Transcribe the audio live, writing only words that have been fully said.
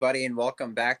Buddy, and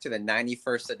welcome back to the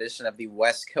 91st edition of the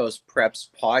West Coast Preps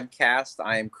podcast.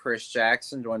 I am Chris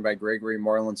Jackson, joined by Gregory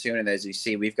Moreland. And as you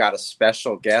see, we've got a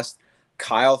special guest,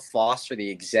 Kyle Foster, the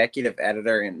executive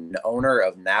editor and owner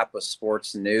of Napa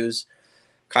Sports News.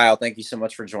 Kyle, thank you so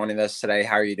much for joining us today.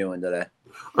 How are you doing today?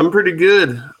 I'm pretty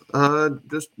good.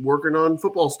 Just working on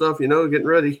football stuff, getting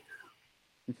ready.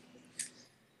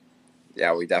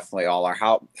 Yeah, we definitely all are.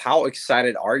 How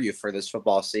excited are you for this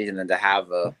football season and to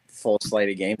have a full slate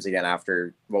of games again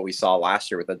after what we saw last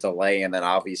year with a delay and then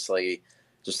obviously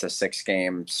just a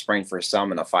 6-game spring for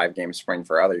some and a 5-game spring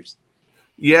for others?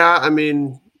 Yeah, I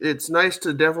mean, it's nice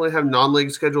to definitely have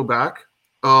non-league schedule back.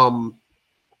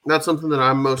 That's something that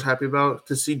I'm most happy about,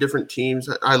 to see different teams.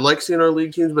 I like seeing our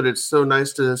league teams, but it's so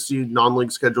nice to see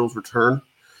non-league schedules return.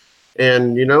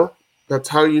 And, that's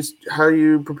how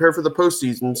you prepare for the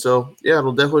postseason. So, yeah,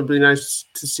 it'll definitely be nice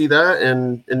to see that.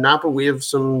 And in Napa, we have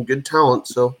some good talent.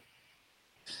 So,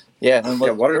 yeah. And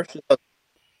what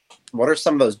are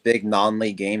some of those big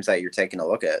non-league games that you're taking a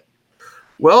look at?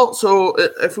 Well, so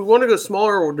if we want to go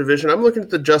smaller division, I'm looking at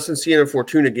the Justin Siena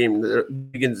Fortuna game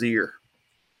that begins the year.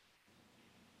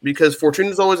 Because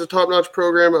Fortuna is always a top-notch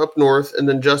program up north, and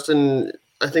then Justin,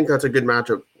 I think that's a good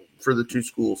matchup for the two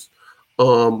schools.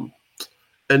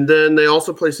 And then they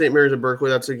also play St. Mary's at Berkeley.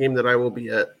 That's a game that I will be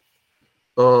at.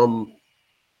 And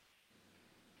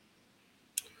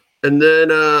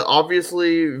then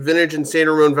obviously Vintage and San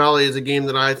Ramon Valley is a game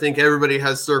that I think everybody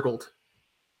has circled.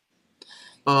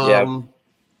 Yeah,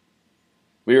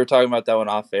 we were talking about that one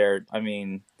off air. I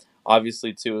mean,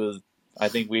 obviously I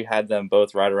think we had them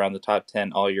both right around the top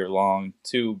 10 all year long.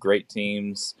 Two great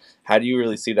teams. How do you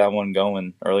really see that one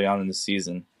going early on in the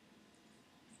season?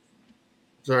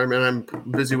 Sorry, man, I'm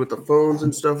busy with the phones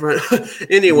and stuff right now.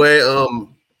 Anyway,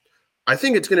 I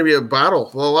think it's going to be a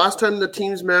battle. Well, the last time the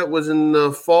teams met was in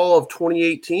the fall of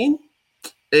 2018,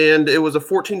 and it was a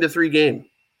 14-3 game.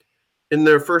 In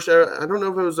their first, I don't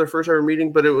know if it was their first ever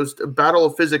meeting, but it was a battle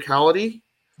of physicality,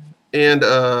 and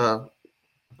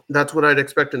that's what I'd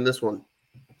expect in this one.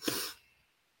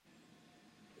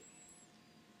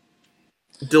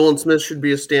 Dylan Smith should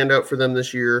be a standout for them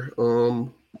this year.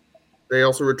 They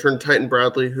also returned Titan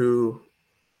Bradley, who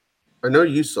I know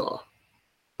you saw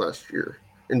last year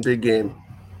in big game.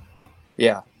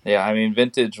 Yeah. I mean,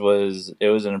 Vintage was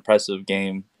an impressive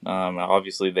game.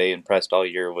 Obviously, they impressed all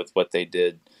year with what they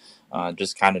did,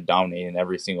 just kind of dominating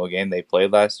every single game they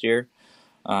played last year.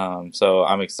 So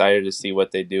I'm excited to see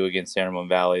what they do against San Ramon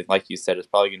Valley. Like you said, it's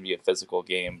probably going to be a physical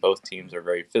game. Both teams are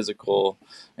very physical.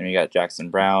 And you got Jackson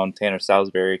Brown, Tanner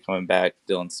Salisbury coming back,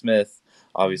 Dylan Smith.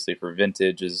 Obviously, for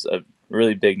Vintage is a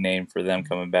really big name for them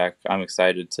coming back. I'm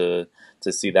excited to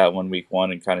see that one week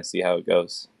one and kind of see how it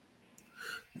goes.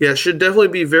 Yeah, it should definitely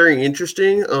be very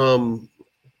interesting.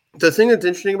 The thing that's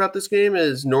interesting about this game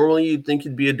is normally you'd think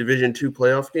it'd be a Division II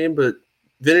playoff game, but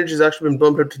Vintage has actually been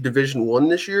bumped up to Division I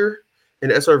this year,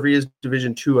 and SRV is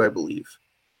Division II, I believe.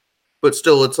 But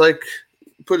still, it's like,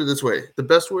 put it this way, the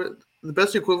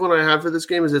best equivalent I have for this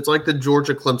game is it's like the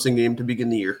Georgia Clemson game to begin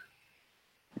the year.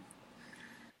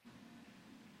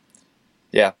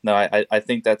 Yeah, no, I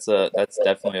think that's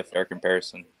definitely a fair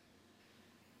comparison.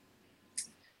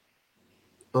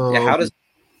 Yeah,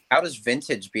 how does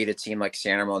Vintage beat a team like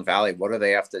San Ramon Valley? What do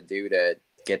they have to do to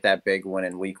get that big win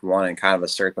in week one and kind of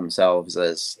assert themselves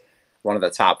as one of the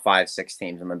top 5-6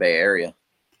 teams in the Bay Area?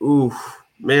 Oof,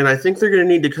 man, I think they're going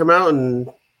to need to come out and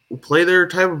play their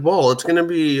type of ball. It's going to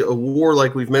be a war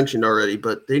like we've mentioned already,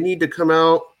 but they need to come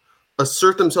out,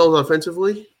 assert themselves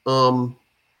offensively.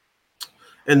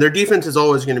 And their defense is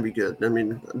always going to be good. I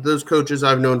mean, those coaches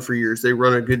I've known for years, they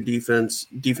run a good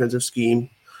defensive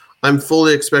scheme. I'm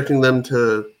fully expecting them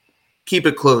to keep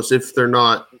it close if they're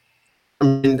not. I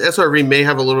mean, SRV may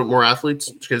have a little bit more athletes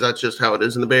because that's just how it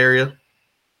is in the Bay Area.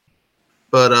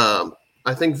 But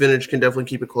I think Vintage can definitely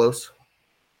keep it close.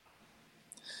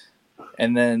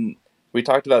 And then we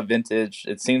talked about Vintage.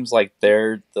 It seems like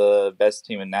they're the best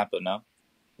team in Napa, no?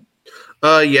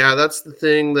 Yeah, that's the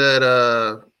thing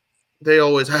that they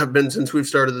always have been since we've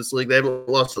started this league. They haven't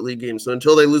lost a league game. So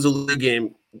until they lose a league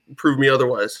game, prove me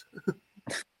otherwise.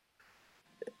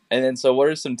 And then, so what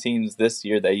are some teams this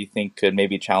year that you think could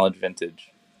maybe challenge Vintage?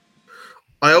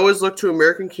 I always look to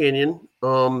American Canyon.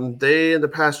 They, in the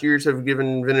past years, have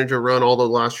given Vintage a run, although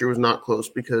last year was not close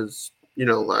because,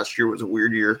 last year was a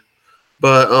weird year.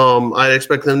 But I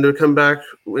expect them to come back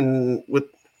with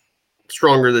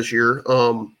stronger this year.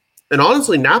 And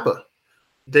honestly, Napa.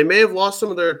 They may have lost some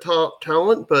of their top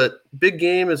talent, but big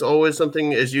game is always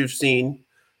something, as you've seen,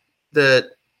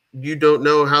 that you don't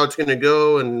know how it's going to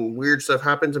go and weird stuff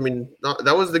happens. I mean,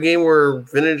 that was the game where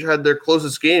Vintage had their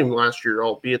closest game last year,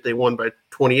 albeit they won by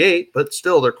 28, but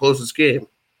still their closest game.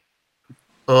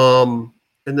 And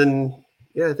then,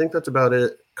 yeah, I think that's about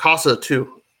it. Casa,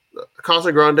 too.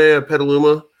 Casa Grande at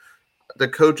Petaluma. The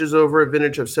coaches over at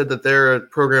Vintage have said that they're a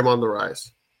program on the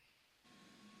rise.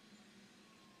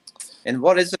 And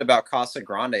what is it about Casa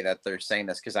Grande that they're saying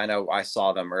this? Because I know I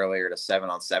saw them earlier at a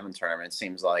 7-on-7 tournament. It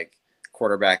seems like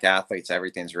quarterback athletes,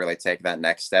 everything's really taken that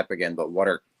next step again. But what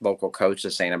are local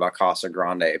coaches saying about Casa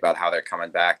Grande, about how they're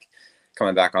coming back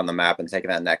on the map and taking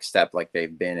that next step like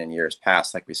they've been in years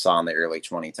past, like we saw in the early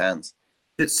 2010s?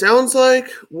 It sounds like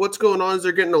what's going on is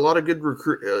they're getting a lot of good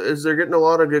they're getting a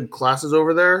lot of good classes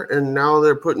over there, and now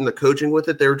they're putting the coaching with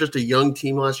it. They were just a young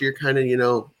team last year, kind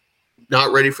of,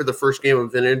 not ready for the first game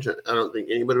of Vintage. I don't think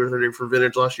anybody was ready for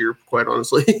Vintage last year, quite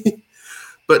honestly.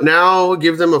 But now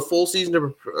give them a full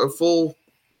season, a full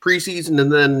preseason,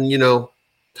 and then,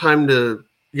 time to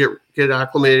get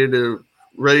acclimated to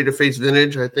ready to face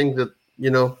Vintage. I think that,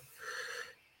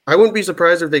 I wouldn't be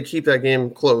surprised if they keep that game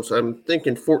close. I'm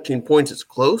thinking 14 points is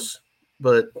close,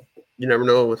 but you never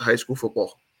know with high school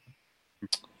football.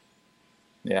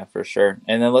 Yeah, for sure.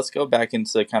 And then let's go back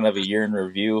into kind of a year in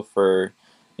review for,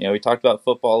 we talked about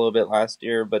football a little bit last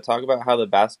year, but talk about how the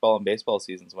basketball and baseball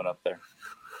seasons went up there.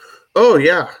 Oh,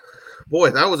 yeah. Boy,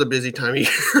 that was a busy time of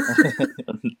year.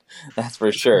 That's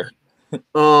for sure.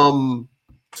 So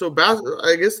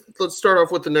I guess let's start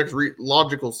off with the next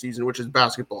logical season, which is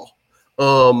basketball.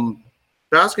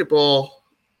 Basketball,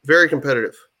 very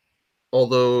competitive.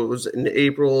 Although it was in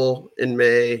April, in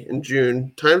May, in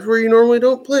June, times where you normally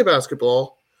don't play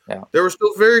basketball. Yeah. There were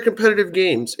still very competitive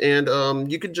games, and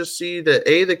you could just see that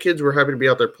A, the kids were happy to be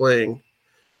out there playing,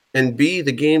 and B,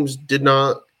 the games did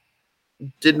not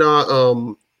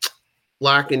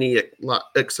lack any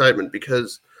excitement,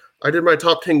 because I did my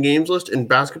top 10 games list, and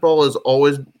basketball is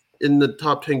always in the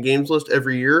top 10 games list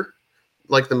every year,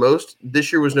 like the most.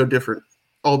 This year was no different,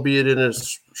 albeit in a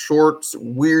short,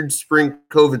 weird spring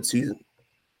COVID season.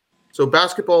 So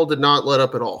basketball did not let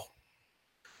up at all.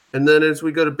 And then as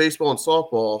we go to baseball and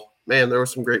softball, man, there were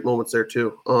some great moments there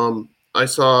too. I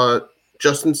saw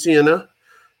Justin Siena,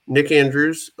 Nick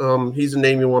Andrews. He's a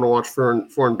name you want to watch for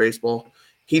in baseball.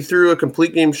 He threw a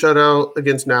complete game shutout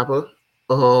against Napa.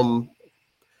 And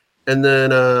then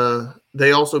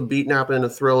they also beat Napa in a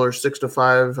thriller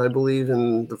 6-5, I believe,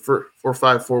 in the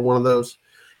 4-5-4, one of those,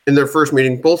 in their first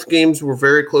meeting. Both games were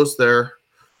very close there.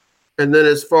 And then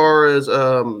as far as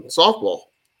softball,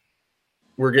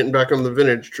 we're getting back on the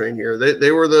Vintage train here.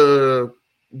 They were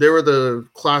the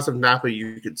class of Napa,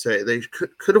 you could say. They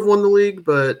could have won the league,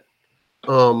 but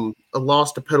a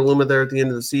loss to Petaluma there at the end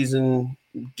of the season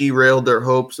derailed their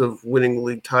hopes of winning the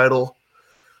league title.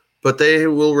 But they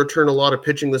will return a lot of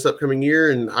pitching this upcoming year,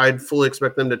 and I'd fully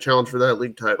expect them to challenge for that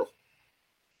league title.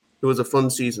 It was a fun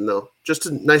season, though. Just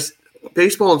a nice –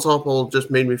 baseball and softball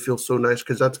just made me feel so nice,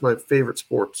 because that's my favorite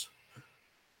sports.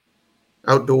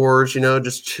 Outdoors,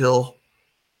 just chill.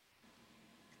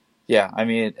 Yeah, I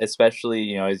mean,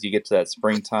 especially, as you get to that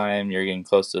springtime, you're getting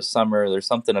close to summer. There's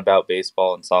something about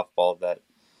baseball and softball that,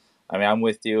 I'm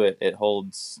with you. It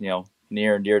holds,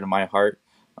 near and dear to my heart.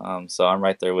 So I'm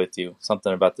right there with you.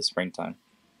 Something about the springtime.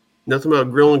 Nothing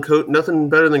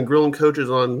better than grilling coaches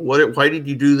on why did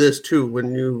you do this too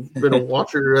when you've been a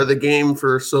watcher of the game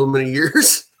for so many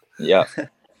years. Yeah,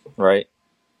 right.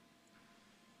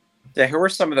 Yeah, who are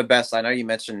some of the best? I know you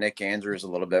mentioned Nick Andrews a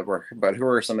little bit, but who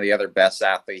are some of the other best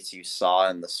athletes you saw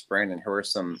in the sprint, and who are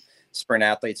some sprint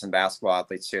athletes and basketball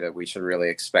athletes too that we should really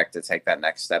expect to take that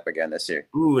next step again this year?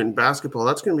 Ooh, in basketball,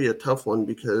 that's going to be a tough one,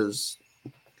 because a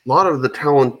lot of the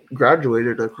talent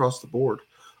graduated across the board.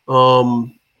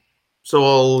 So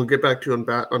I'll get back to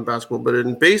on basketball, but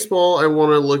in baseball, I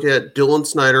want to look at Dylan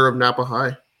Snyder of Napa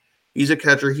High. He's a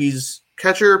catcher. He's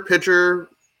catcher, pitcher.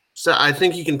 So I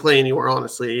think he can play anywhere,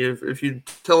 honestly. If you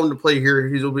tell him to play here,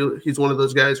 he's one of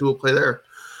those guys who will play there.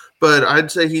 But I'd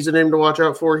say he's a name to watch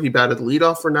out for. He batted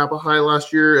leadoff for Napa High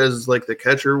last year as like the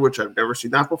catcher, which I've never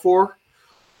seen that before.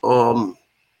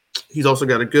 He's also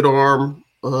got a good arm.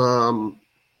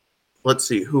 Let's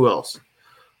see, who else?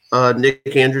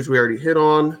 Nick Andrews, we already hit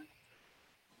on.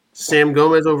 Sam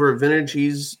Gomez over at Vintage.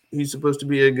 He's supposed to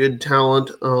be a good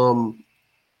talent.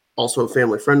 Also a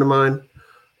family friend of mine.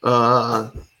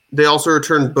 They also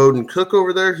returned Bowden Cook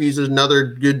over there. He's another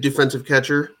good defensive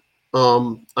catcher.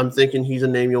 I'm thinking he's a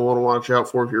name you'll want to watch out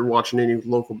for if you're watching any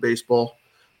local baseball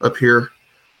up here.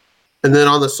 And then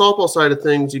on the softball side of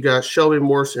things, you got Shelby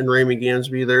Morse and Ramey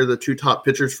Gansby. They're the two top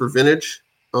pitchers for Vintage.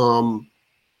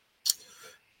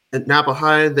 At Napa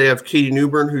High, they have Katie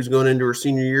Newbern, who's going into her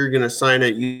senior year, going to sign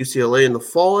at UCLA in the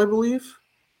fall, I believe.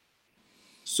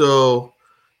 So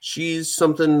she's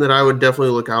something that I would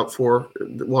definitely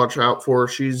watch out for.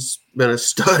 She's been a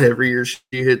stud every year. She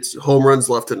hits home runs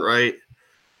left and right.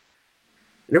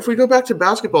 And if we go back to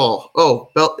basketball,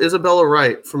 Isabella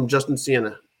Wright from Justin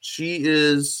Siena.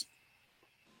 She's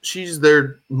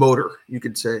their motor, you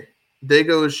could say. They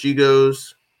go as she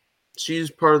goes.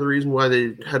 She's part of the reason why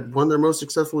they had one of their most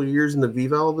successful years in the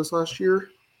VVAL this last year.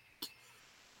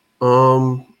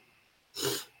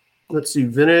 Let's see,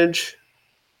 Vintage.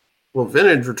 Well,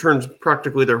 Vintage returns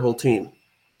practically their whole team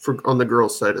on the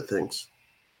girls' side of things.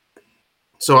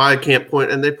 So I can't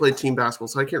point, and they play team basketball,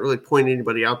 so I can't really point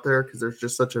anybody out there because there's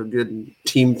just such a good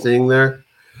team thing there.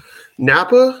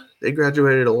 Napa, they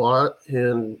graduated a lot,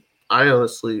 and I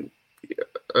honestly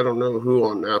don't know who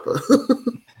on Napa.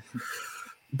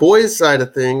 Boys' side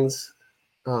of things,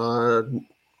 I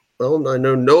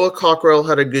know Noah Cockrell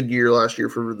had a good year last year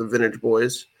for the Vintage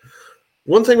Boys.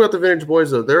 One thing about the Vintage Boys,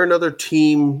 though, they're another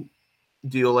team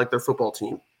deal like their football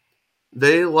team.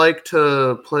 They like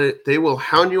to play. They will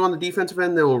hound you on the defensive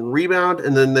end. They will rebound,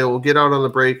 and then they will get out on the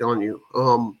break on you.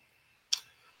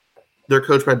 They're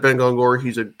coached by Ben Gongor.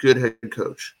 He's a good head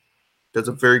coach. Does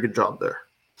a very good job there.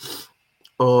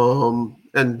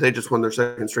 And they just won their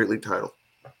second straight league title.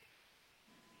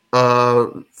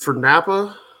 For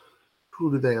Napa, who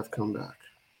do they have come back?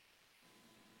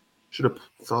 Should have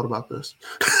thought about this.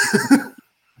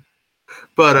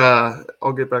 But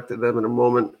I'll get back to them in a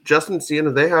moment. Justin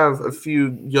Siena, they have a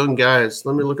few young guys.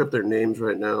 Let me look up their names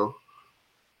right now.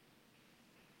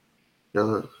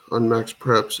 On Max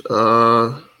Preps.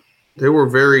 They were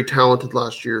very talented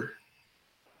last year.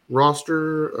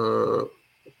 Roster.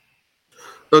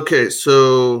 Okay,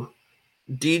 so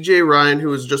DJ Ryan, who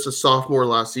was just a sophomore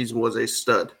last season, was a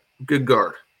stud. Good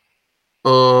guard.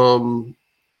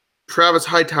 Travis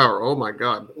Hightower, oh my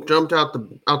God, jumped out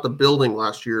the building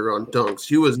last year on dunks.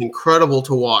 He was incredible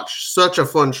to watch. Such a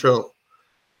fun show.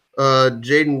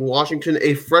 Jaden Washington,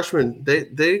 a freshman.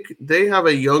 They have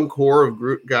a young core of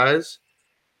group guys.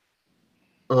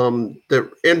 And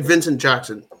Vince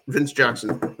Jackson,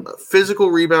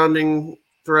 physical rebounding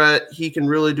threat. He can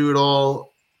really do it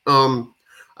all.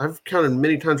 I've counted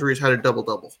many times where he's had a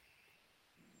double-double.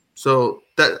 So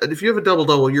that if you have a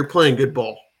double-double, you're playing good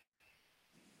ball.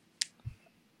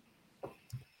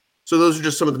 So those are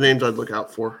just some of the names I'd look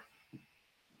out for.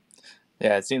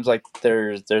 Yeah, it seems like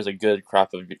there's a good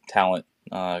crop of talent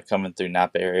coming through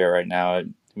Napa area right now.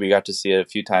 We got to see it a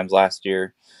few times last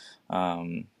year,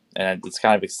 and it's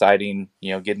kind of exciting,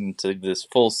 getting to this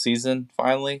full season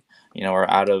finally. We're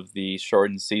out of the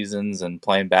shortened seasons and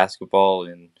playing basketball,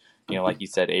 and like you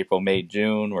said, April, May,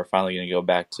 June. We're finally going to go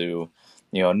back to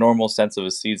a normal sense of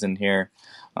a season here.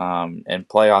 And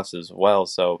playoffs as well.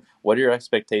 So what are your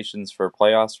expectations for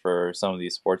playoffs for some of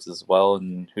these sports as well,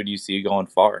 and who do you see going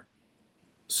far?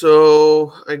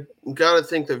 So I got to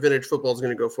think that vintage football is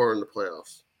going to go far in the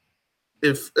playoffs.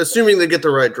 Assuming they get the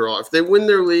right draw. If they win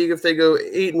their league, if they go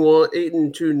 8-1,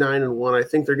 8-2, 9-1, I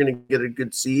think they're going to get a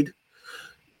good seed.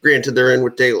 Granted, they're in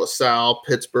with De La Salle,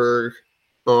 Pittsburgh,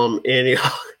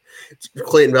 Antioch,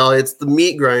 Clayton Valley. It's the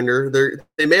meat grinder.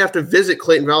 They may have to visit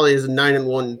Clayton Valley as a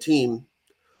 9-1 team.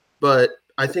 But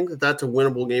I think that that's a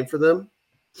winnable game for them.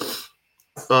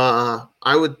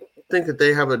 I would think that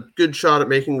they have a good shot at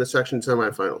making the section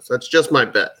semifinals. That's just my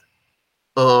bet.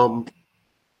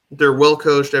 They're well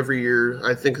coached every year.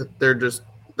 I think that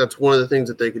that's one of the things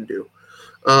that they can do.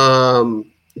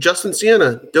 Justin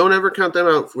Siena, don't ever count them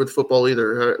out with football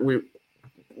either.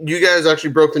 You guys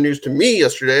actually broke the news to me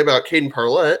yesterday about Caden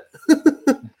Parlett.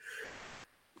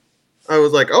 I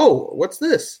was like, oh, what's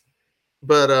this?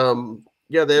 But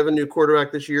yeah, they have a new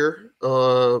quarterback this year,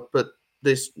 but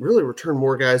they really return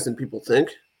more guys than people think.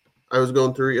 I was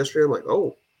going through it yesterday. I'm like,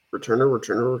 oh,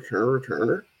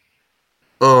 returner.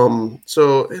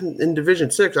 So in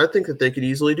Division 6, I think that they could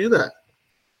easily do that.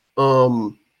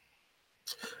 And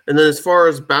then as far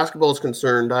as basketball is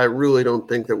concerned, I really don't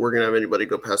think that we're going to have anybody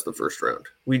go past the first round.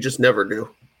 We just never do.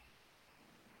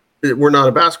 We're not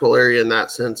a basketball area in that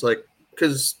sense,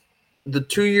 because the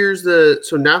 2 years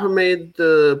so Napa made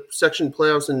the section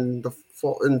playoffs in the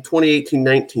fall in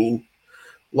 2018-19,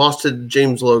 lost to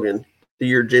James Logan the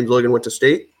year James Logan went to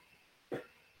state.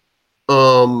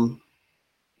 And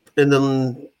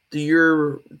then the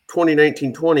year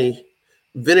 2019-20,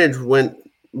 Vintage won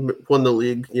the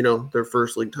league, their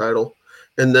first league title,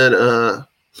 and then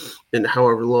in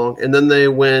however long, and then they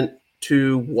went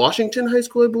to Washington High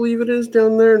School, I believe it is,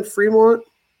 down there in Fremont.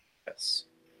 Yes.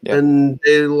 Yep. And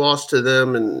they lost to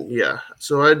them, and yeah.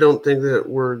 So I don't think that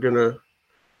we're gonna.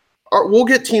 We'll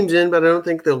get teams in, but I don't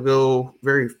think they'll go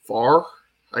very far.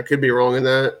 I could be wrong in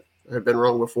that. I've been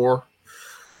wrong before.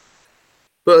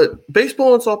 But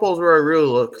baseball and softball is where I really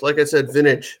look. Like I said,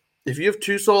 vintage. If you have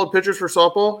 2 solid pitchers for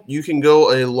softball, you can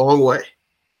go a long way.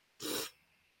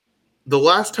 The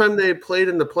last time they played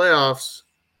in the playoffs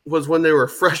was when they were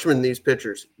freshmen, these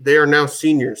pitchers. They are now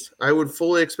seniors. I would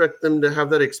fully expect them to have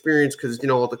that experience because,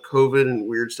 all the COVID and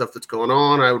weird stuff that's going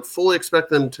on. I would fully expect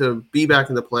them to be back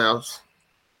in the playoffs.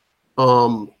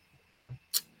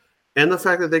 And the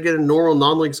fact that they get a normal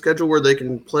non-league schedule where they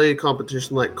can play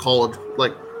competition like college,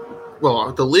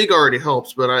 the league already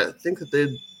helps, but I think that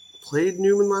they played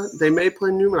Newman. They may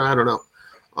play Newman. I don't know.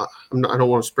 I don't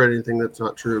want to spread anything that's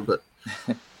not true, but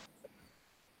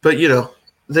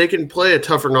they can play a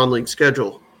tougher non-league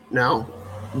schedule now.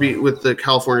 With the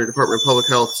California Department of Public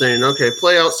Health saying, okay,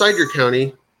 play outside your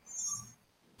county.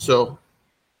 So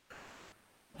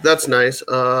that's nice.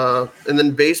 And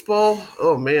then baseball.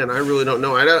 Oh man, I really don't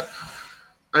know.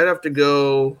 I'd have to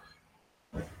go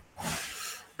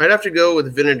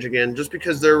with vintage again, just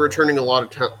because they're returning a lot of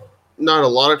talent. Not a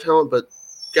lot of talent, but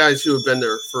guys who have been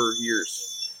there for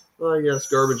years. Well, I guess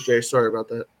Garbage Day. Sorry about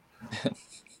that.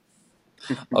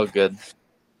 Oh, good.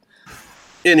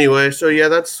 Anyway, so yeah,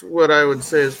 that's what I would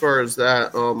say as far as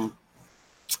that.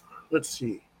 Let's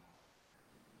see.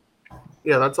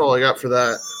 Yeah, that's all I got for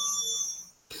that.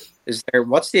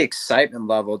 What's the excitement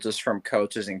level just from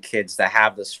coaches and kids to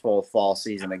have this full fall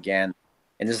season again?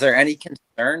 And is there any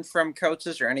concern from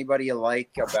coaches or anybody alike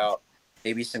about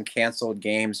maybe some canceled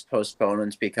games,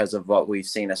 postponements because of what we've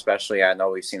seen? Especially, I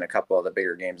know we've seen a couple of the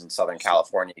bigger games in Southern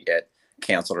California get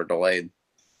canceled or delayed.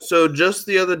 So just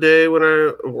the other day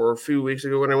or a few weeks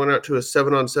ago when I went out to a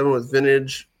 7-on-7 with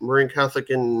Vintage, Marine Catholic,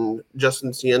 and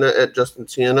Justin Siena at Justin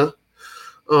Siena,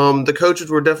 the coaches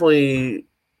were definitely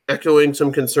echoing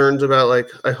some concerns about,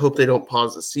 I hope they don't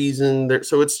pause the season.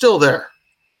 So it's still there.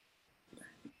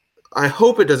 I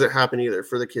hope it doesn't happen either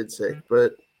for the kids' sake.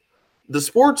 But the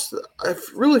sports, I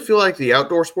really feel like the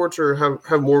outdoor sports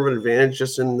have more of an advantage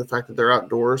just in the fact that they're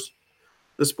outdoors.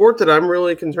 The sport that I'm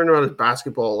really concerned about is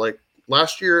basketball.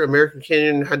 Last year, American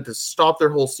Canyon had to stop their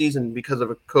whole season because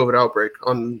of a COVID outbreak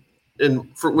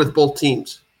with both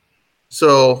teams.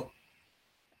 So,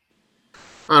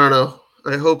 I don't know.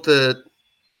 I hope that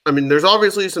there's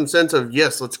obviously some sense of,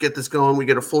 yes, let's get this going. We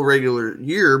get a full regular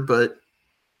year, but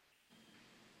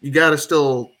you got to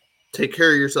still take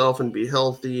care of yourself and be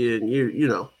healthy and you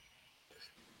know.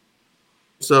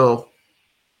 So,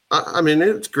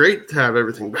 it's great to have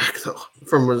everything back, though.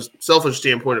 From a selfish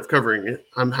standpoint of covering it,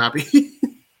 I'm happy.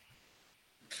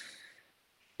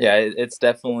 Yeah, it's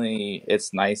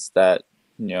nice that,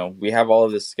 we have all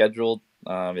of this scheduled.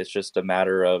 It's just a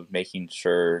matter of making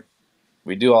sure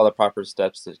we do all the proper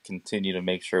steps to continue to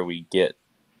make sure we get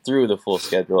through the full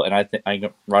schedule. And I think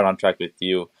I'm right on track with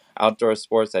you. Outdoor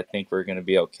sports, I think we're going to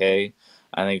be okay.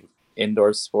 I think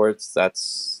indoor sports,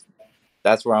 that's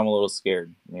where I'm a little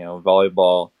scared.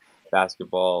 Volleyball,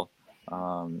 basketball,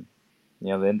 the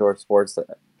indoor sports.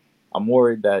 I'm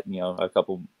worried that a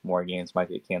couple more games might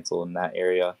get canceled in that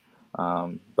area.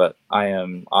 But I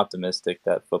am optimistic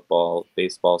that football,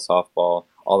 baseball, softball,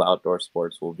 all the outdoor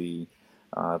sports will be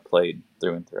played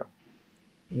through and through.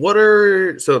 I'm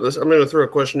going to throw a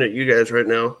question at you guys right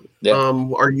now. Yeah.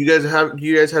 Do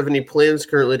you guys have any plans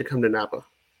currently to come to Napa?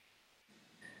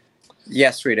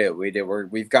 Yes, we do.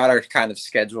 We've got our kind of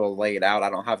schedule laid out. I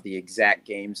don't have the exact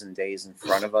games and days in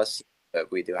front of us,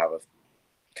 but we do have a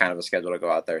kind of a schedule to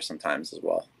go out there sometimes as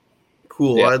well.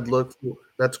 Cool. Yeah.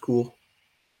 That's cool.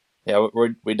 Yeah,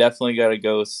 we definitely got to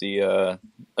go see a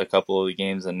couple of the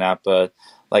games in Napa.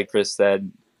 Like Chris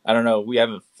said, I don't know. We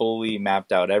haven't fully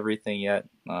mapped out everything yet.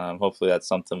 Hopefully that's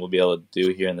something we'll be able to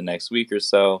do here in the next week or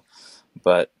so.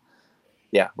 But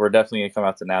yeah, we're definitely going to come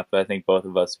out to Napa. I think both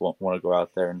of us want to go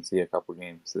out there and see a couple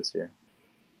games this year.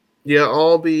 Yeah,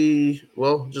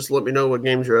 just let me know what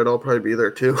games you're at. I'll probably be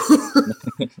there too.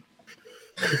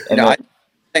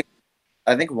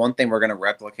 I think one thing we're going to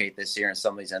replicate this year in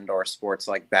some of these indoor sports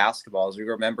like basketball is we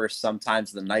remember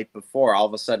sometimes the night before, all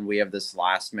of a sudden we have this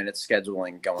last-minute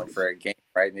scheduling going for a game,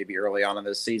 right? Maybe early on in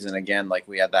this season, again, like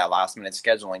we had that last-minute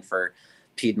scheduling for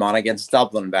Piedmont against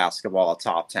Dublin basketball, a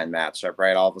top 10 matchup,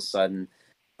 right? All of a sudden,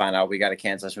 find out we got a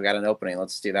cancellation, we got an opening,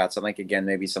 let's do that. So I think, again,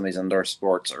 maybe some of these indoor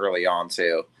sports early on,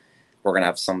 too, we're going to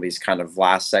have some of these kind of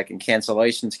last-second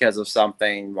cancellations because of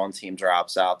something. One team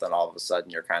drops out, then all of a sudden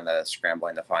you're kind of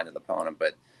scrambling to find an opponent.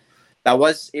 But that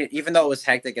was, even though it was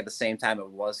hectic at the same time, it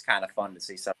was kind of fun to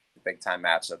see some big-time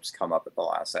matchups come up at the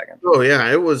last second. Oh,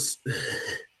 yeah, it was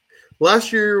 –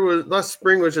 last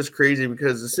spring was just crazy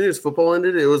because as soon as football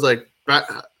ended, it was like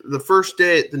the first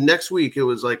day, the next week, it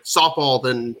was like softball,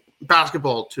 then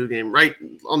basketball 2 game right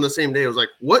on the same day. It was like,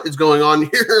 what is going on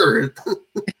here?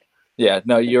 Yeah,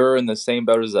 no, you're in the same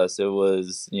boat as us. It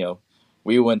was,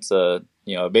 we went to,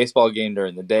 a baseball game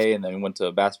during the day and then we went to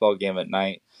a basketball game at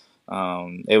night.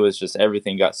 It was just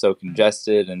everything got so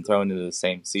congested and thrown into the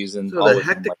same season. So the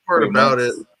hectic part about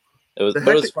it, the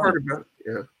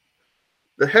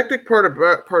hectic part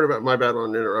about my bad on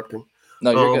interrupting.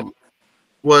 No, you're good.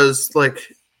 Was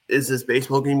like, is this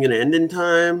baseball game going to end in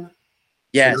time?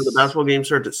 Yes. The basketball game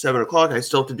starts at 7:00. I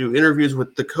still have to do interviews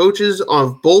with the coaches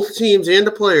of both teams and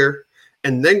the player,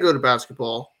 and then go to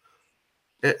basketball.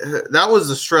 That was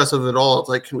the stress of it all. It's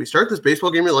like, can we start this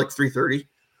baseball game at like 3:30?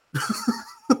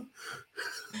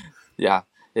 Yeah,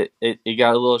 it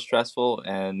got a little stressful,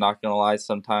 and not gonna lie,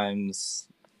 sometimes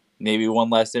maybe one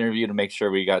last interview to make sure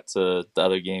we got to the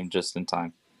other game just in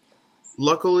time.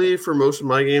 Luckily for most of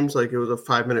my games, like it was a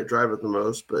 5-minute drive at the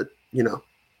most, but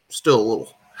still a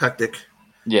little hectic.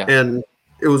 Yeah. And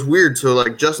it was weird. So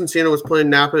like Justin Siena was playing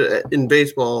Napa in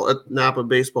baseball at Napa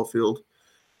baseball field.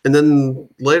 And then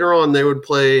later on they would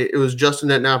play, it was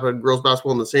Justin at Napa girls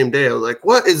basketball on the same day. I was like,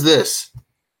 what is this?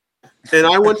 And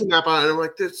I went to Napa and I'm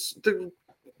like,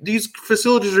 these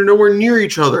facilities are nowhere near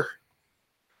each other.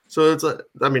 So it's like,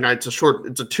 it's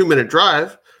a 2-minute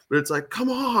drive, but it's like, come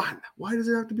on, why does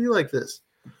it have to be like this?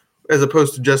 As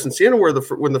opposed to Justin Siena, where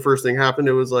when the first thing happened,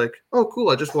 it was like, oh, cool,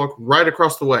 I just walked right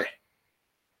across the way.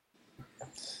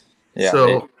 Yeah.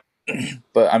 So,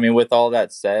 but with all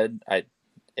that said,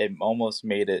 it almost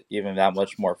made it even that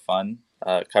much more fun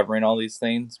covering all these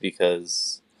things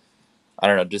because I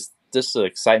don't know, just the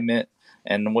excitement.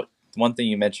 And one thing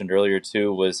you mentioned earlier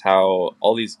too was how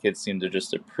all these kids seem to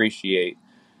just appreciate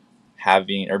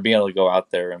having or being able to go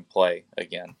out there and play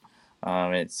again.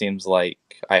 It seems like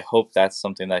I hope that's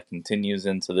something that continues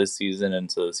into this season,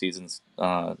 into the seasons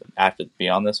after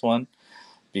beyond this one.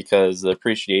 Because the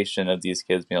appreciation of these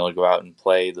kids being able to go out and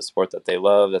play the sport that they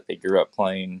love, that they grew up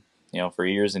playing, for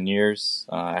years and years,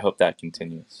 I hope that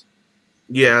continues.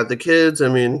 Yeah, the kids,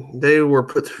 they were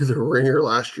put through the ringer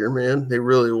last year, man. They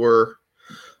really were.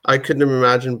 I couldn't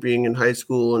imagine being in high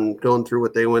school and going through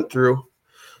what they went through.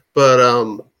 But,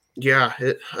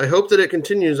 I hope that it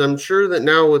continues. I'm sure that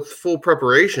now with full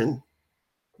preparation,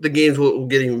 the games will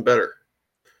get even better.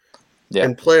 Yeah.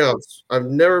 And playoffs, I've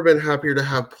never been happier to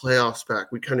have playoffs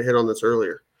back. We kind of hit on this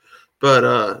earlier.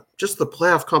 But just the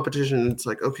playoff competition, it's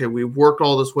like, okay, we've worked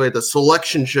all this way. The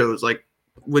selection shows, like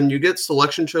when you get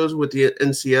selection shows with the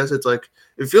NCS, it's like,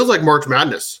 it feels like March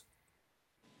Madness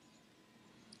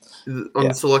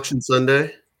on Selection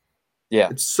Sunday. Yeah.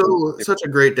 It's such a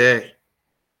great day.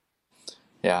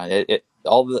 Yeah.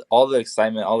 All the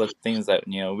excitement, all the things that,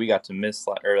 we got to miss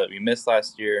or that we missed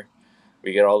last year,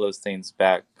 we get all those things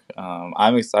back.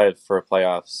 I'm excited for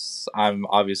playoffs. I'm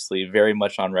obviously very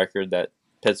much on record that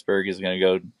Pittsburgh is going to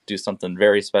go do something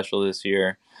very special this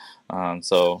year.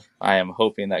 So I am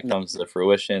hoping that comes to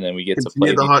fruition and we get to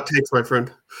play. The hot takes, my friend.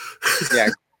 Yeah,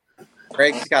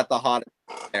 Greg's got the hot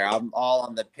there. I'm all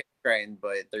on the pick train,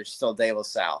 but there's still De La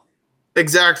Salle.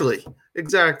 Exactly.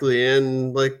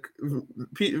 And like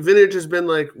Vintage has been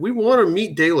like, we want to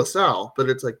meet De La Salle, but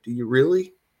it's like, do you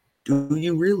really?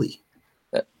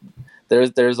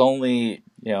 There's only,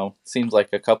 seems like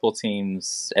a couple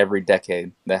teams every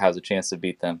decade that has a chance to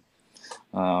beat them.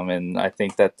 And I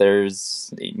think that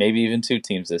there's maybe even 2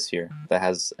 teams this year that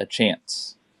has a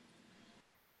chance.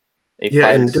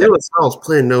 And De La Salle's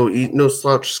playing no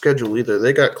slouch schedule either.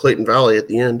 They got Clayton Valley at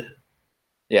the end.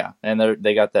 Yeah, and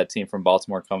they got that team from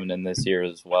Baltimore coming in this year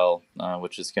as well,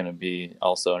 which is going to be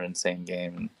also an insane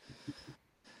game.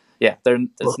 Yeah,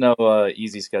 it's no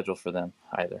easy schedule for them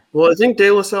either. Well, I think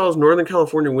De La Salle's Northern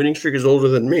California winning streak is older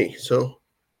than me, so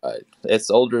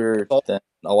it's older than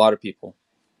a lot of people.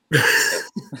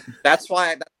 That's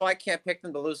why I can't pick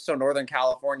them to lose to a Northern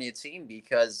California team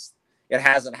because it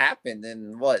hasn't happened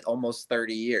in almost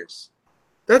 30 years.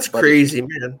 That's crazy,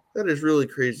 man. That is really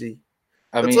crazy.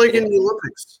 It's like in the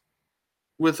Olympics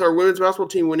with our women's basketball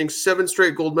team winning 7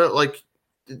 straight gold medals. Like,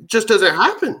 it just doesn't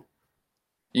happen.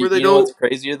 You know what's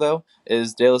crazier, though,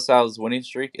 is De La Salle's winning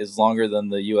streak is longer than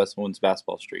the U.S. women's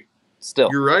basketball streak. Still.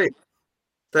 You're right.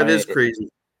 That is crazy.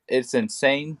 It's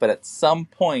insane, but at some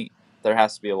point, there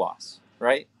has to be a loss,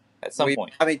 right? At some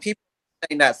point. People have been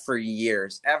saying that for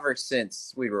years. Ever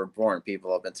since we were born,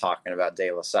 people have been talking about De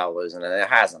La Salle losing, and it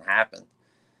hasn't happened.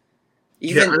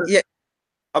 You've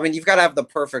got to have the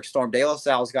perfect storm. De La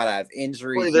Salle's got to have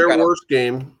injuries. Play their worst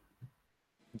game.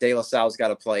 De La Salle's got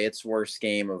to play its worst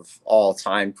game of all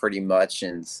time, pretty much.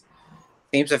 And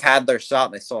teams have had their shot,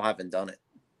 and they still haven't done it.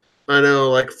 I know,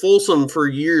 like Folsom for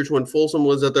years, when Folsom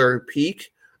was at their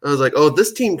peak, I was like, oh,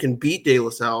 this team can beat De La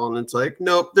Salle. And it's like,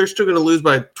 nope, they're still going to lose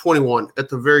by 21 at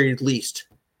the very least.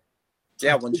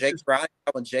 Yeah, when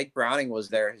Jake Browning was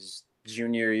there his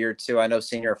junior year too, I know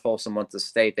senior Folsom went to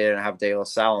state. They didn't have De La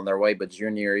Salle in their way, but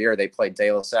junior year they played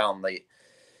De La Salle in the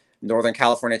Northern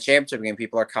California Championship game.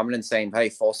 People are coming and saying, hey,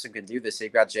 Folsom can do this.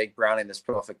 They've got Jake Browning, this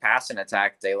prolific passing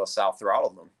attack. De La Salle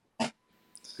throttled them.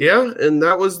 Yeah, and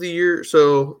that was the year.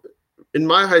 So in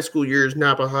my high school years,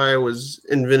 Napa High was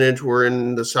in Vintage. We're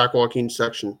in the Sac Joaquin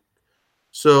section.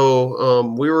 So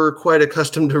we were quite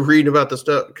accustomed to read about the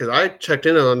stuff because I checked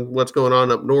in on what's going on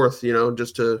up north,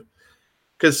 just to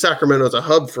 – because Sacramento is a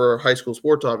hub for high school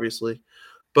sports, obviously.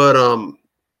 But,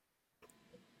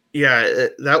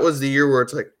 that was the year where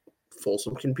it's like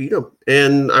Folsom can beat them.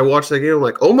 And I watched that game. I'm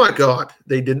like, oh, my God,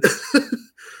 they did –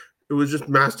 it was just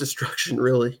mass destruction,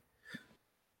 really.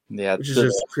 Yeah, which is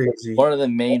just crazy. One of the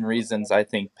main reasons I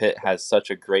think Pitt has such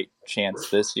a great chance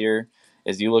this year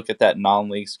is you look at that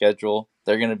non-league schedule,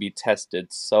 they're going to be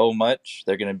tested so much.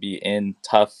 They're going to be in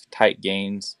tough, tight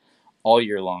games all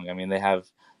year long. I mean, they have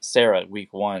Sarah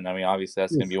week 1. I mean, obviously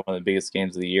that's going to be one of the biggest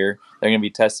games of the year. They're going to be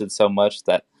tested so much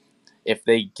that if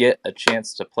they get a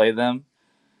chance to play them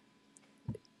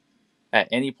at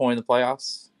any point in the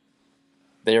playoffs,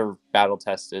 they're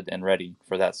battle-tested and ready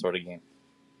for that sort of game.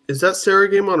 Is that Sarah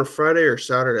game on a Friday or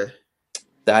Saturday?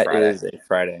 That is a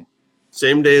Friday.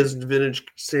 Same day as Vintage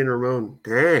San Ramon.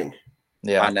 Dang.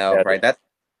 Yeah, I know, right? That's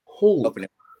opening.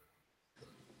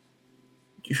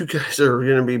 You guys are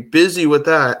going to be busy with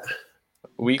that.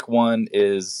 Week 1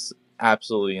 is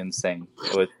absolutely insane.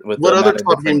 With what other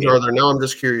top games are there? Now I'm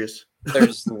just curious.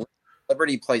 There's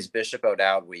Liberty plays Bishop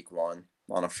O'Dowd week 1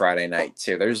 on a Friday night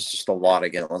too. There's just a lot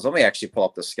of good ones. Let me actually pull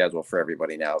up the schedule for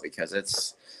everybody now because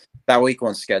it's that week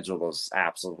 1 schedule was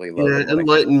absolutely loaded. Yeah,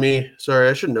 enlighten me. Sorry,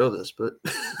 I should know this, but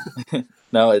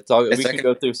no, it's all good. We can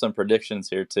go through some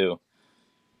predictions here too.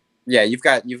 Yeah, you've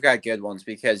got good ones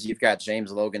because you've got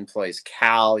James Logan plays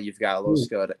Cal, you've got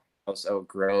Los Oak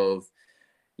Grove,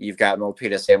 you've got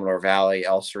Milpitas Amador Valley,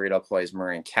 El Cerrito plays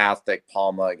Marin Catholic,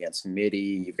 Palma against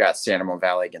Midi, you've got Santa Ramon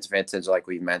Valley against Vintage, like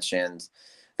we mentioned.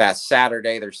 That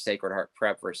Saturday, there's Sacred Heart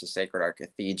Prep versus Sacred Heart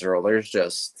Cathedral. There's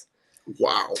just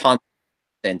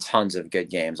tons of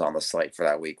good games on the slate for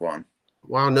that week 1.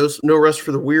 Wow, no rest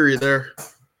for the weary there.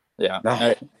 Yeah. No. All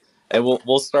right. And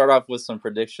we'll start off with some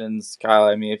predictions, Kyle.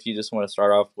 I mean, if you just want to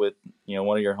start off with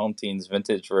one of your home teams,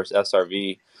 Vintage versus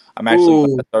SRV. I'm actually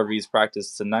going to SRV's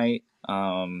practice tonight.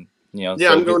 I'm going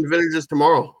to Vintage's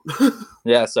tomorrow.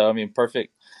 Yeah, so I mean,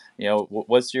 perfect.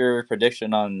 What's your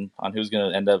prediction on who's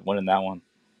going to end up winning that one?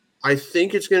 I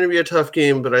think it's going to be a tough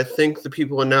game, but I think the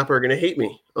people in Napa are going to hate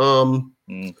me.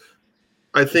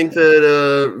 I think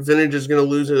that Vintage is going to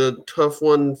lose a tough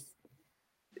one,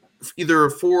 either a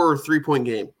 4 or 3 point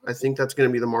game. I think that's going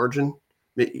to be the margin,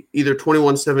 either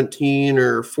 21-17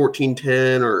 or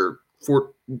 14-10 or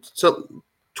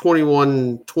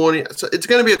 21-20. So it's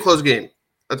going to be a close game.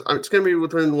 It's going to be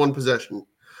within one possession,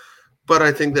 but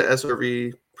I think that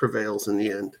SRV prevails in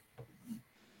the end.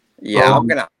 Yeah, I'm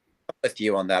with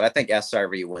you on that. I think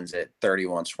SRV wins it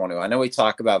 31-20. I know we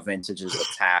talk about Vintage's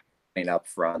attack up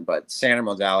front, but Santa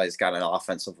Ramon Valley's got an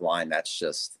offensive line that's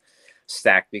just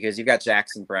stacked because you've got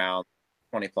Jackson Brown,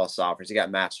 20-plus offers. You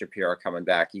got Master PR coming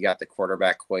back. You got the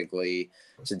quarterback Quigley.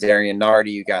 So Darian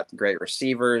Nardi. You got great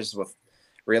receivers with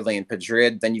Ridley and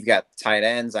Padrid. Then you've got tight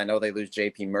ends. I know they lose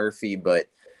JP Murphy, but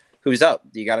who's up?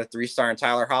 You got a 3-star in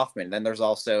Tyler Hoffman. Then there's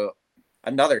also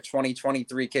another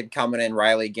 2023 kid coming in.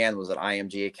 Riley Gann was at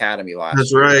IMG Academy last year.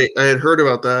 That's right. I had heard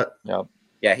about that. Yep.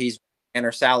 Yeah,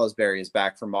 Tanner Salisbury is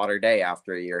back from Mater Dei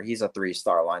after a year. He's a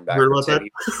 3-star linebacker. Heard about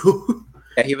that?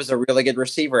 Yeah, he was a really good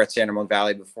receiver at Santa Ramon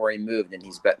Valley before he moved, and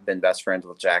he's been best friends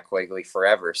with Jack Quigley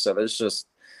forever. So there's just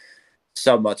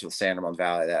so much with Santa Ramon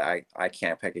Valley that I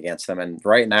can't pick against them. And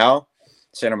right now,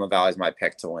 Santa Ramon Valley is my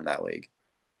pick to win that league.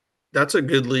 That's a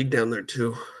good league down there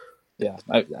too. Yeah,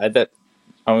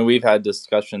 I mean, we've had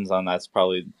discussions on that's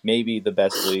probably maybe the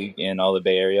best league in all the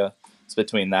Bay Area. It's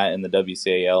between that and the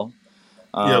WCAL.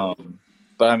 Yep.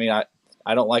 But I mean,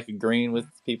 I don't like agreeing with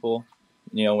people.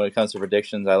 When it comes to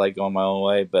predictions, I like going my own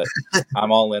way. But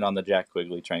I'm all in on the Jack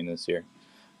Quigley train this year.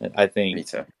 I think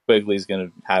Quigley's going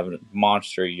to have a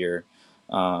monster year.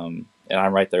 And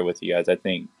I'm right there with you guys. I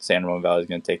think San Ramon Valley is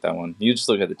going to take that one. You just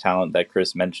look at the talent that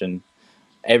Chris mentioned.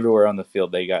 Everywhere on the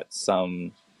field, they got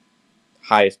some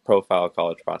highest profile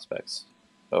college prospects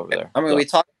over there. I mean, we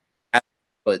talk,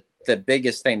 but the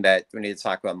biggest thing that we need to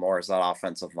talk about more is that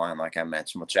offensive line, like I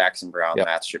mentioned, with Jackson Brown,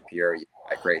 Matt Shapiro, you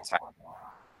got great time.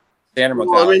 Santa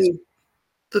Ramon Valley. I mean,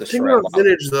 the thing about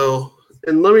Vintage, though,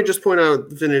 And let me just point out,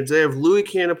 Vintage, they have Louis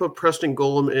Canepa, Preston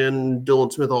Golem, and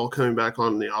Dylan Smith all coming back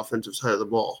on the offensive side of the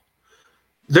ball.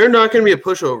 They're not going to be a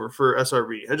pushover for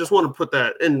SRV. I just want to put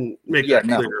that and make that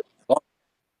clear.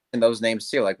 And those names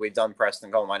too, like we've done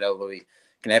Preston Golem. I know Louis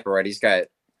Canepa, right? He's got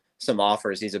some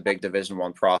offers. He's a big Division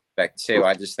I prospect too.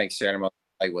 I just think Sierra Madre,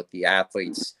 like with the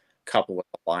athletes coupled with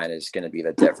the line, is going to be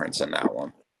the difference in that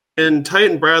one. And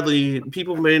Titan Bradley,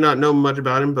 people may not know much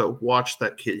about him, but watch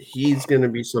that kid. He's going to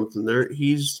be something there.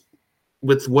 He's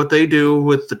with what they do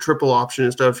with the triple option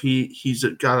and stuff. He's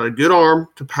got a good arm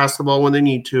to pass the ball when they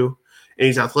need to, and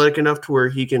he's athletic enough to where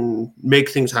he can make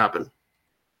things happen.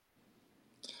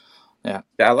 Yeah,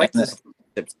 I like this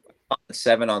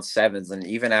 7-on-7s, and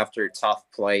even after tough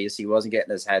plays, he wasn't getting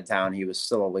his head down. He was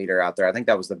still a leader out there. I think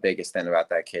that was the biggest thing about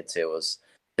that kid too, was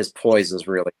his poise is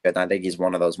really good. And I think he's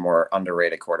one of those more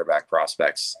underrated quarterback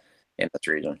prospects in this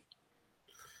region.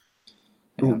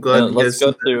 Let's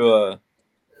go through.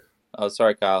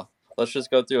 Sorry, Kyle. Let's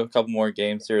just go through a couple more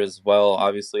games here as well.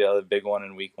 Obviously, the big one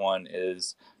in week 1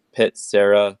 is Pitt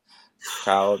Serra.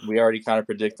 Kyle, we already kind of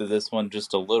predicted this one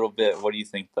just a little bit. What do you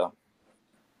think, though?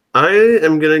 I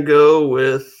am going to go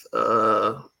with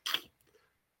I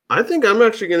think I'm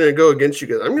actually going to go against you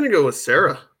guys. I'm going to go with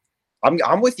Serra.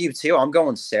 I'm with you, too. I'm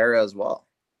going Serra as well.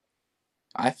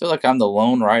 I feel like I'm the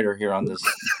lone rider here on this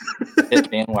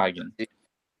Pitt bandwagon.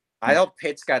 I know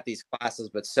Pitt's got these classes,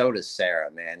 but so does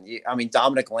Serra, man.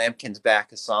 Dominic Lampkin's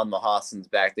back. Hassan Mahassan's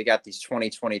back. They got these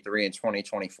 2023 and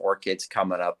 2024 kids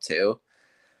coming up, too.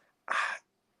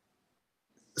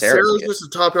 Sarah's just a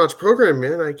top-notch program,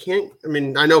 man.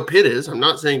 I know Pitt is. I'm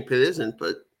not saying Pitt isn't,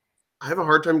 but I have a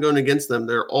hard time going against them.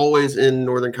 They're always in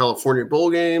Northern California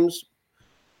bowl games.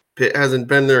 Pitt hasn't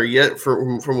been there yet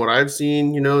from what I've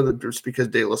seen, just because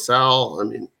De La Salle.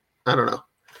 I don't know.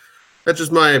 That's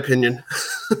just my opinion.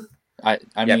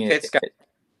 Pitt's got.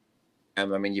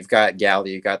 You've got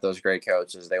Galley, you've got those great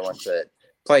coaches. They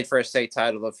played for a state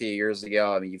title a few years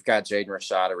ago. You've got Jaden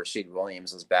Rashada, Rasheed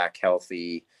Williams is back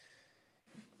healthy.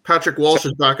 Patrick Walsh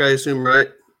is back, I assume, right?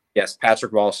 Yes,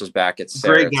 Patrick Walsh is back. It's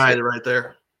great guy right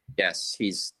there. Yes,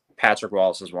 Patrick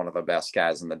Walsh is one of the best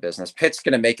guys in the business. Pitt's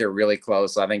going to make it really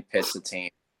close. I think Pitt's a team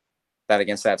that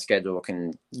against that schedule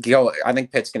can go. I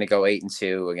think Pitt's going to go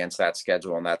 8-2 against that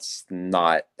schedule, and that's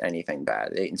not anything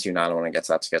bad. 8-2, 9-1 against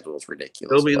that schedule is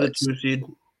ridiculous. They'll be the 2 seed.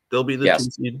 They'll be the 2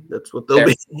 seed. That's what they'll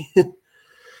be.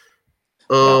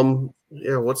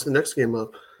 What's the next game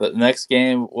up? The next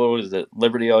game, what was it?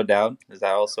 Liberty O'Dowd? Is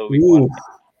that also week 1?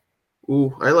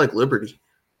 Ooh, I like Liberty.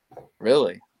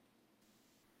 Really?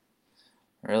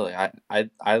 I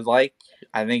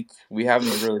think we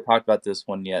haven't really talked about this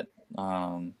one yet.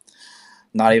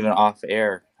 Not even off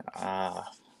air.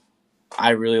 I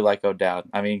really like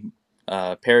O'Dowd.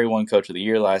 Perry won Coach of the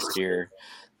Year last year.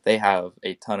 They have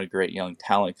a ton of great young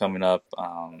talent coming up.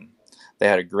 They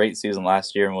had a great season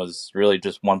last year and was really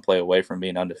just one play away from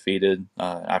being undefeated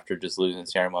after just losing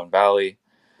Sierra Madre Valley.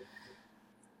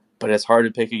 But it's hard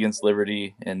to pick against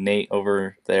Liberty and Nate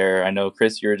over there. I know,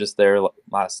 Chris, you were just there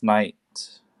last night.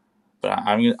 But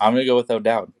I'm gonna go with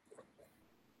O'Dowd.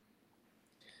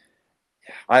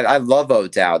 I love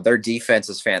O'Dowd. Their defense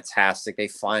is fantastic. They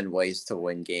find ways to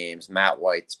win games. Matt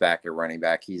White's back at running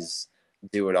back. He's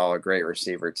do-it-all, a great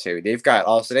receiver, too. They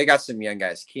got some young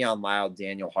guys. Keon Loud,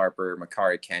 Daniel Harper,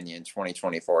 Makari Kenyon,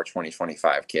 2024,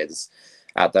 2025 kids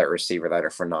at that receiver that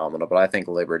are phenomenal. But I think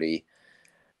Liberty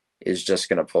is just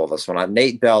going to pull this one on.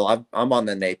 Nate Bell, I'm on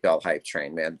the Nate Bell hype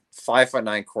train, man.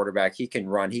 5'9" quarterback. He can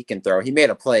run. He can throw. He made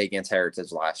a play against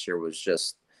Heritage last year. Was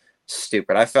just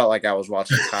stupid. I felt like I was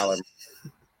watching Tyler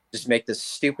just make this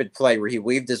stupid play where he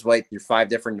weaved his way through 5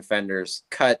 different defenders,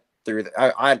 cut through.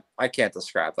 I can't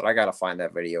describe that. I got to find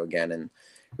that video again and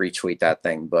retweet that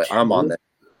thing. But I'm on that.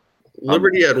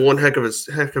 Liberty had one heck of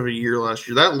a year last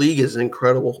year. That league is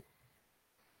incredible.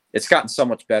 It's gotten so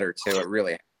much better too. It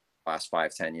really has last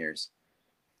 5-10 years.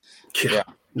 Yeah.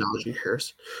 Najee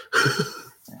Harris.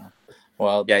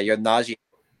 Well, yeah, you had Najee,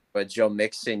 but Joe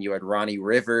Mixon, you had Ronnie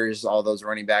Rivers, all those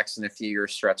running backs in a few year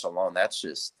stretch alone. That's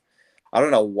just, I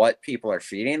don't know what people are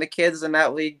feeding the kids in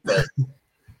that league, but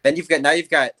then you've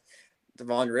got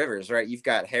Devon Rivers, right? You've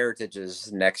got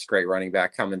Heritage's next great running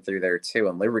back coming through there too,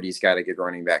 and Liberty's got a good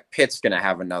running back. Pitt's going to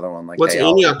have another one. What's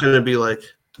Antioch going to be like?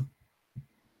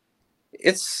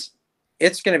 It's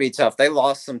going to be tough. They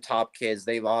lost some top kids.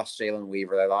 They lost Jalen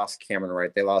Weaver. They lost Cameron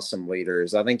Wright. They lost some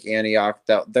leaders. I think Antioch,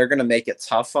 they're going to make it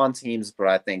tough on teams, but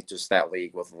I think just that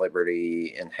league with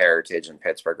Liberty and Heritage and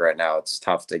Pittsburgh right now, it's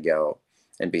tough to go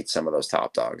and beat some of those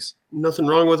top dogs. Nothing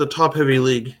wrong with a top-heavy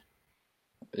league.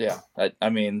 Yeah. I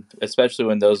mean, especially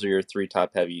when those are your 3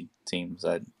 top-heavy teams.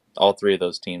 All 3 of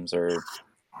those teams are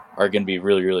are going to be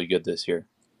really, really good this year,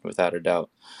 without a doubt.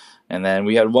 And then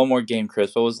we had one more game,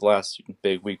 Chris. What was the last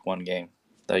big week 1 game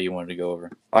that you wanted to go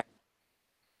over?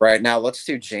 Right now, let's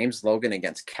do James Logan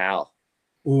against Cal.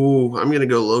 Ooh, I'm going to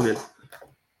go Logan.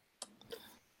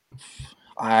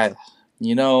 I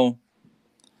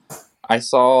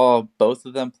saw both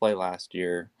of them play last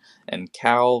year, and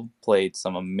Cal played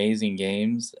some amazing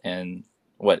games, and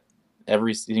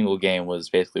every single game was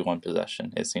basically one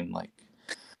possession, it seemed like.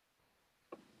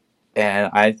 And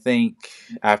I think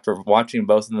after watching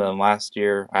both of them last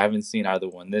year, I haven't seen either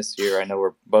one this year. I know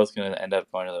we're both going to end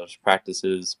up going to those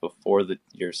practices before the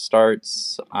year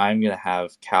starts. I'm going to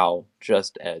have Cal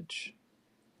just edge.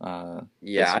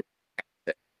 Yeah.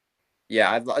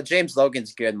 James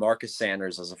Logan's good. Marcus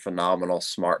Sanders is a phenomenal,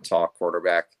 smart, tall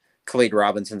quarterback. Khalid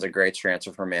Robinson's a great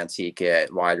transfer from Antigua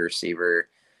at wide receiver.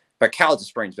 But Cal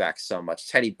just brings back so much.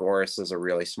 Teddy Boris is a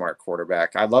really smart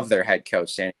quarterback. I love their head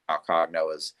coach, Sandy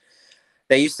Calcagno.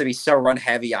 They used to be so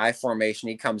run-heavy, I formation.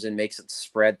 He comes in, makes it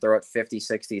spread, throw it 50,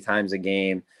 60 times a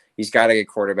game. He's got a good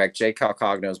quarterback. Jay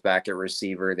Calcagno's back at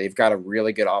receiver. They've got a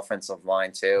really good offensive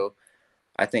line, too.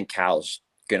 I think Cal's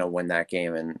going to win that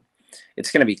game, and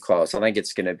it's going to be close. I think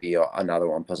it's going to be another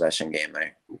one-possession game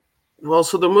there. Well,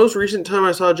 so the most recent time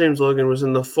I saw James Logan was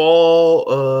in the fall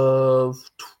of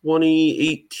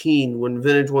 2018 when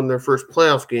Vintage won their first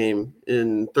playoff game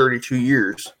in 32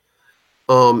 years.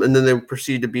 And then they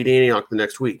proceeded to beat Antioch the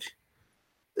next week.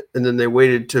 And then they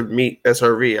waited to meet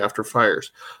SRV after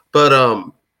Fires. But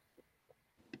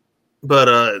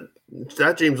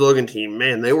that James Logan team,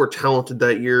 man, they were talented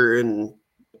that year, and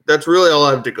that's really all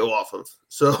I have to go off of.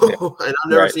 So, and I've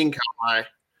never seen Cal High.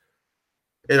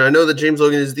 And I know that James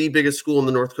Logan is the biggest school in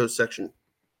the North Coast section.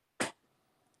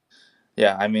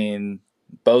 Yeah, I mean,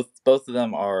 both of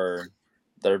them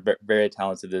they're very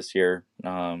talented this year.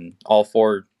 All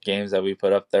 4 games that we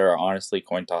put up there are honestly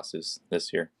coin tosses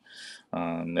this year.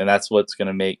 And that's what's going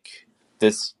to make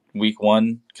this week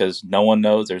 1, because no one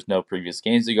knows. There's no previous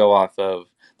games to go off of.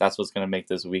 That's what's going to make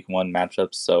this week 1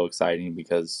 matchup so exciting,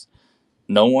 because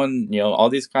no one, all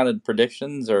these kind of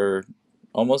predictions are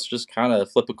almost just kind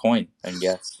of flip a coin and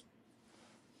guess.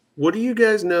 What do you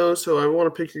guys know? So I want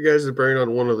to pick your guys' brain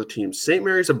on one of the teams. St.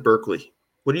 Mary's of Berkeley.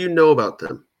 What do you know about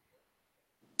them?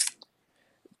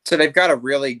 So they've got a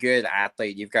really good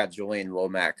athlete. You've got Julian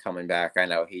Womack coming back. I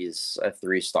know he's a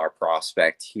 3-star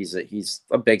prospect. He's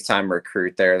a big-time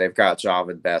recruit there. They've got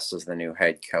Javid Best as the new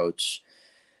head coach.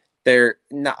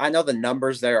 I know the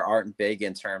numbers there aren't big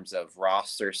in terms of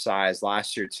roster size.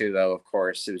 Last year, too, though, of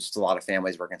course, it was just a lot of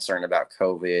families were concerned about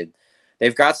COVID.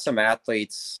 They've got some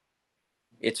athletes.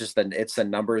 It's just the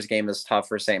numbers game is tough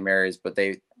for St. Mary's, but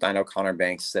I know Connor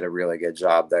Banks did a really good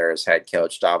job there as head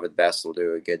coach. David Best will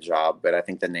do a good job, but I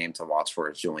think the name to watch for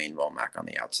is Julian Womack on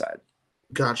the outside.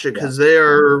 Gotcha, because they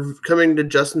are coming to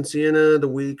Justin Siena the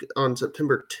week on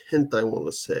September 10th, I want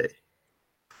to say.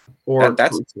 Or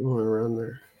that's somewhere around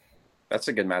there. That's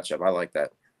a good matchup. I like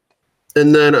that.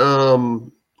 And then,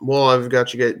 I've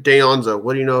got you guys. De Anza,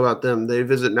 what do you know about them? They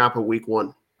visit Napa week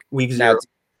 0. Now,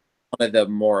 one of the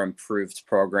more improved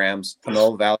programs.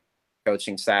 Pinole Valley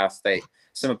coaching staff,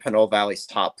 some of Pinole Valley's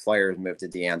top players moved to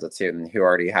De Anza too, and who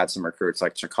already had some recruits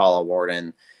like Chakala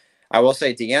Warden. I will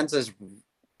say De Anza's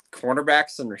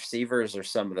cornerbacks and receivers are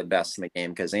some of the best in the game,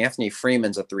 because Anthony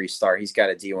Freeman's a 3-star. He's got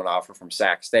a D1 offer from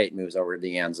Sac State, moves over to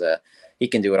De Anza. He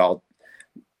can do it all.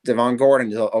 Devon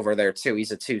Gordon's over there too.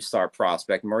 He's a 2-star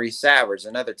prospect. Maurice Savage,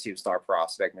 another 2-star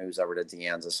prospect, moves over to De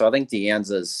Anza. So I think De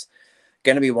Anza's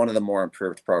going to be one of the more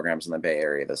improved programs in the Bay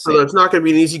Area this season. So it's not going to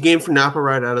be an easy game for Napa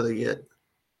right out of the gate.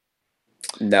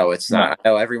 No, it's not. I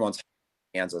know everyone's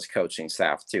Anza's coaching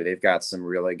staff too. They've got some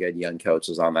really good young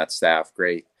coaches on that staff.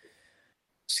 Great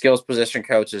skills position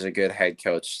coach is a good head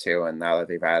coach too. And now that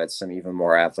they've added some even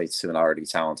more athletes to an already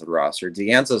talented roster, De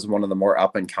Anza is one of the more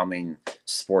up and coming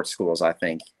sports schools, I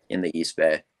think, in the East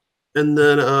Bay. And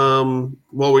then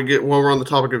while we're on the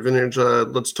topic of Vintage,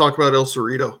 let's talk about El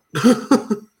Cerrito.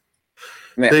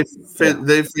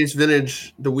 They face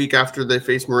Vintage the week after they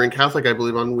face Marin Catholic, I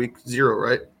believe, on week 0,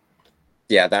 right?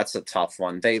 Yeah, that's a tough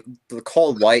one.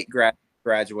 Cole White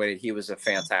graduated. He was a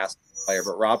fantastic player,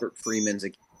 but Robert Freeman's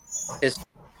his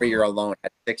year alone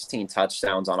had 16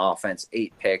 touchdowns on offense,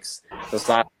 8 picks. That's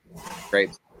not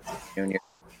great junior.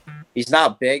 He's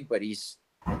not big, but he's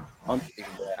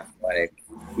unbelievably athletic.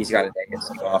 He's got a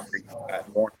legacy offer.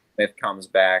 Warren Smith comes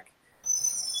back.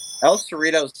 El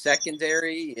Cerrito's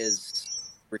secondary is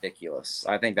ridiculous.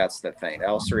 I think that's the thing.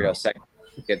 El Cerrito's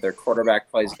secondary, their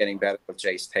quarterback play is getting better with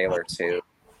Jace Taylor too,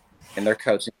 and their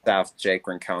coaching staff, Jake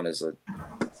Rincon, is a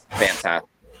fantastic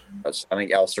coach. I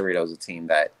think El Cerrito is a team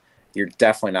that you're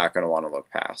definitely not going to want to look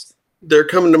past. They're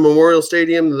coming to Memorial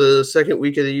Stadium the second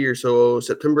week of the year, so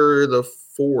September the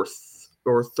 4th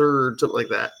or 3rd, something like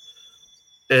that.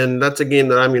 And that's a game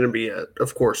that I'm going to be at,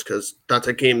 of course, because that's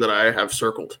a game that I have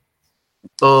circled.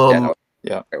 Yeah.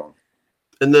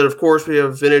 And then, of course, we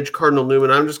have vintage Cardinal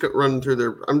Newman. I'm just running through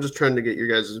their. I'm just trying to get your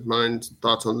guys' minds,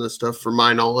 thoughts on this stuff for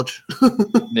my knowledge.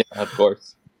 Yeah, of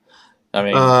course. I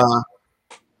mean,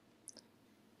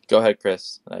 go ahead,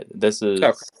 Chris. This is.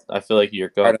 Okay. I feel like you're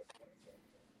going.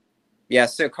 Yeah,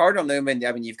 so Cardinal Newman.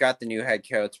 I mean, you've got the new head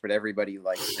coach, but everybody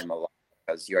likes him a lot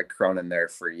because you had Cronin there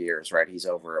for years, right? He's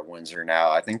over at Windsor now.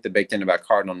 I think the big thing about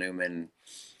Cardinal Newman,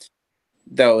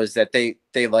 though, is that they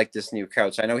like this new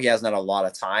coach. I know he hasn't had a lot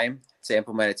of time to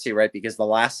implement it too, right? Because the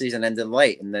last season ended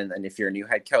late. And if you're a new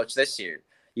head coach this year,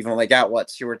 you've only got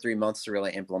 2 or 3 months to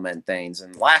really implement things.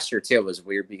 And last year too was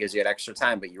weird because you had extra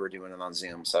time, but you were doing it on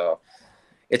Zoom. So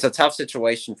it's a tough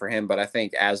situation for him. But I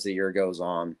think as the year goes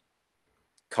on,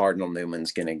 Cardinal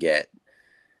Newman's going to get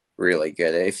really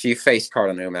good. If you face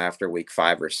Cardinal Newman after week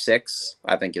 5 or 6,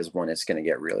 I think is when it's going to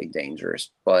get really dangerous.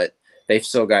 But they've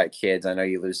still got kids. I know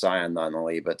you lose Zion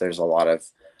Nunnally, but there's a lot of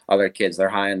other kids. They're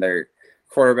high in their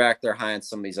quarterback. They're high on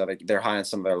some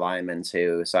of their linemen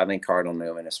too. So I think Cardinal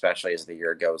Newman, especially as the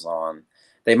year goes on,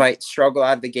 they might struggle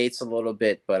out of the gates a little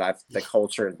bit, but the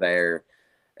culture there,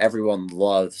 everyone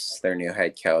loves their new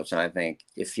head coach. And I think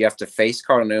if you have to face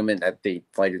Cardinal Newman at the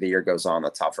later the year goes on, the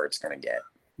tougher it's going to get.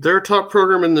 They're a top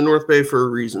program in the North Bay for a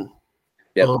reason.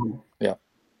 Yep. Yeah.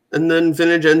 And then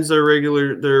Vintage ends their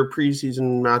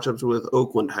preseason matchups with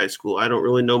Oakland High School. I don't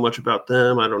really know much about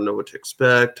them. I don't know what to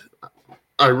expect.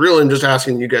 I really am just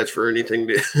asking you guys for anything.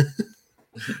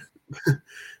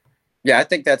 Yeah, I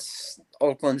think that's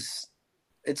Oakland's.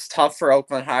 It's tough for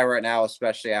Oakland High right now,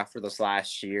 especially after this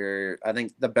last year. I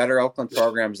think the better Oakland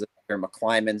programs are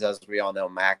McClymonds, as we all know.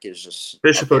 Mac is just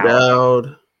Bishop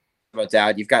O'Dowd.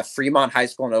 You've got Fremont High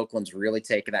School and Oakland's really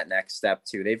taking that next step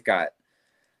too. They've got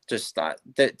just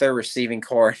their receiving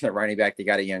core and their running back. They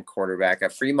got a young quarterback.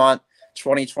 At Fremont,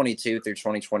 2022 through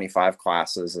 2025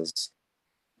 classes is.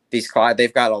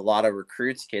 They've got a lot of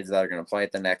recruits, kids that are going to play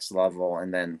at the next level.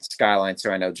 And then Skyline,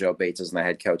 too. I know Joe Bates isn't the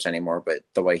head coach anymore, but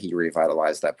the way he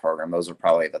revitalized that program, those are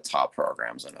probably the top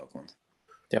programs in Oakland.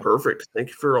 Yeah. Perfect. Thank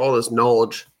you for all this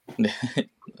knowledge.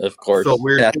 Of course. It felt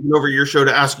weird taking over your show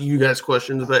to ask you guys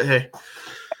questions, but hey.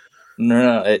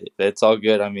 No, it's all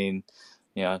good. I mean,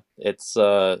 it's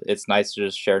nice to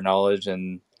just share knowledge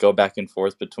and go back and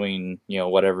forth between,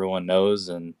 what everyone knows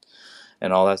and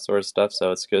all that sort of stuff.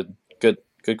 So it's good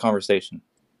conversation.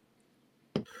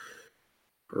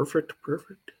 Perfect.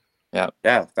 Yeah.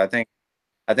 I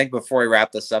think before we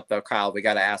wrap this up, though, Kyle, we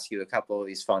got to ask you a couple of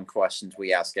these fun questions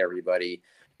we ask everybody.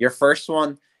 Your first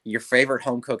one, your favorite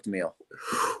home cooked meal.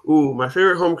 Ooh, my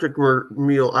favorite home cooked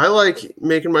meal. I like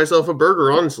making myself a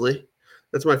burger. Honestly,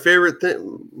 that's my favorite thing.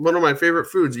 One of my favorite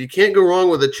foods. You can't go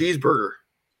wrong with a cheeseburger.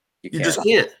 You just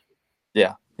can't.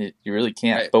 Yeah, you really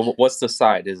can't. Right. But what's the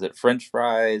side? Is it French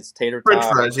fries, tater tots?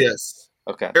 French fries, yes.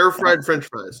 Okay. Air fried French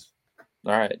fries.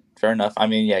 All right, fair enough. I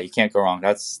mean, yeah, you can't go wrong.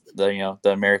 That's the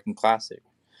American classic,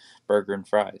 burger and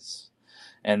fries.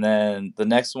 And then the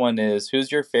next one is,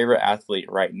 who's your favorite athlete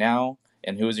right now,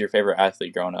 and who was your favorite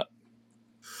athlete growing up?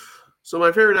 So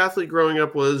my favorite athlete growing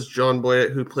up was John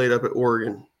Boyett, who played up at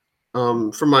Oregon,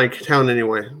 from my town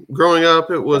anyway. Growing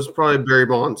up, it was probably Barry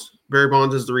Bonds. Barry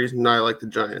Bonds is the reason I like the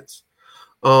Giants.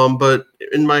 But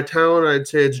in my town, I'd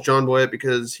say it's John Boyett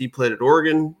because he played at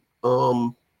Oregon.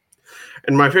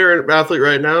 And my favorite athlete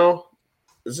right now,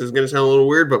 this is going to sound a little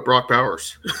weird, but Brock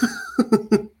Bowers.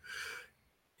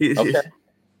 Okay.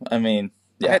 I mean,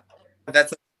 yeah.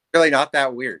 That's really not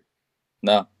that weird.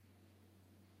 No.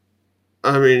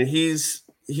 I mean, he's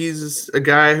a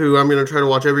guy who I'm going to try to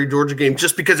watch every Georgia game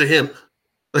just because of him.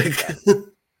 Like,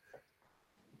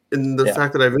 and the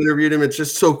fact that I've interviewed him, it's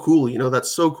just so cool.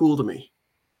 That's so cool to me.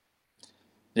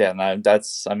 Yeah, and I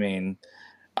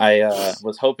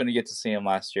was hoping to get to see him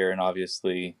last year, and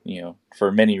obviously,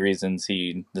 for many reasons,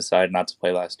 he decided not to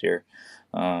play last year.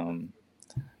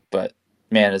 But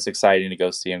man, it's exciting to go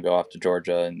see him go off to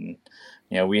Georgia, and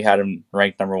we had him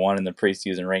ranked number 1 in the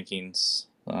preseason rankings.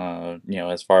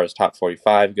 As far as top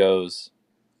 45 goes.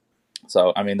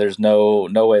 So I mean, there's no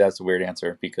way that's a weird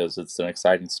answer because it's an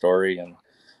exciting story, and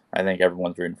I think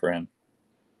everyone's rooting for him.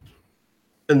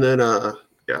 And then,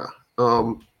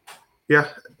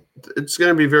 it's going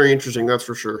to be very interesting. That's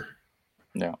for sure.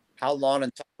 Yeah. How long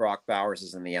until Brock Bowers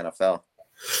is in the NFL?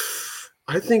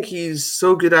 I think he's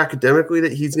so good academically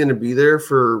that he's going to be there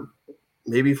for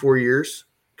maybe 4 years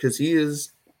because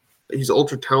he's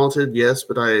ultra talented. Yes.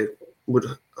 But I would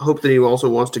hope that he also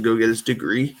wants to go get his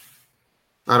degree.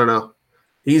 I don't know.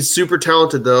 He's super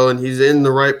talented, though, and he's in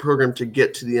the right program to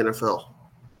get to the NFL.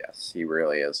 Yes, he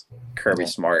really is. Kirby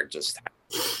Smart just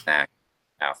out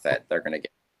that they're going to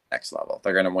get next level.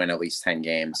 They're going to win at least 10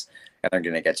 games, and they're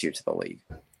going to get you to the league.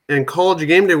 And College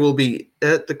Game Day will be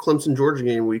at the Clemson-Georgia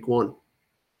game week 1.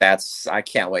 I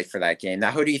can't wait for that game. Now,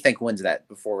 who do you think wins that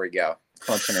before we go?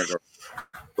 Clemson or Georgia?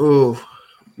 Oh,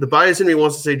 the bias in me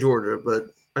wants to say Georgia, but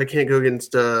I can't go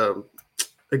against Dabo.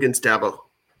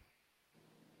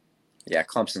 Yeah,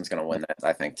 Clemson's going to win that,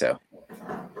 I think, too.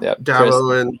 Yeah,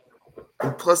 Dabo, and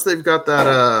plus they've got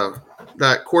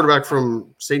that quarterback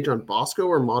from St. John Bosco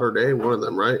or Mater Dei, one of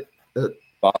them, right?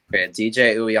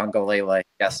 DJ Uiagalelei.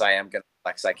 Yes, I am going to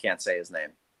flex. I can't say his name.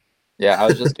 Yeah, I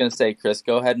was just going to say, Chris,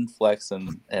 go ahead and flex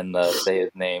and say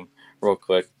his name real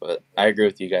quick. But I agree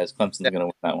with you guys. Clemson's going to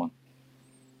win that one.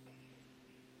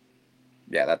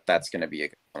 Yeah, that's going to be a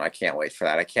good one. I can't wait for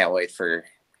that. I can't wait for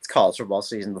college football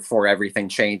season before everything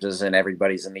changes and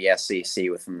everybody's in the SEC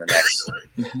within the next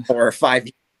 4 or 5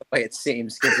 years, the way it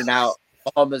seems. Because now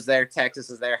Oklahoma's there, Texas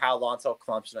is there. How long till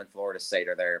Clemson and Florida State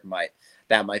are there?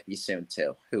 That might be soon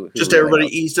too. Who just really everybody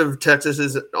knows? East of Texas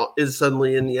is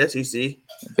suddenly in the SEC.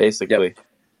 Basically.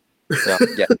 Yep.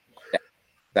 Yeah,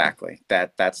 exactly.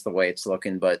 That's the way it's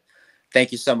looking. But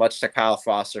thank you so much to Kyle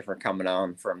Foster for coming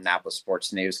on from Napa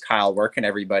Sports News. Kyle, where can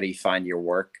everybody find your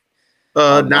work?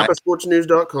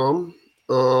 NapaSportsNews.com.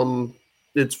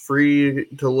 It's free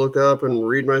to look up and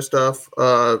read my stuff.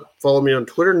 Follow me on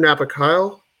Twitter, Napa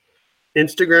Kyle.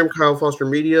 Instagram, Kyle Foster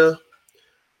Media.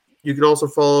 You can also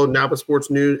follow Napa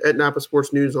Sports News at Napa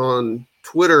Sports News on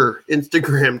Twitter,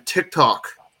 Instagram, TikTok.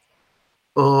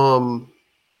 I'm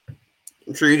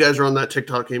sure you guys are on that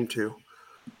TikTok game too.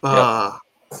 Yep.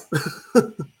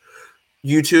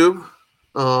 YouTube.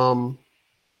 I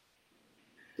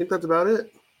think that's about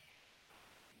it.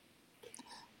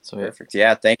 So perfect.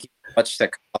 Yeah, thank you so much to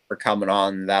Kyle for coming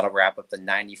on. That'll wrap up the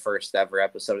 91st ever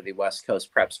episode of the West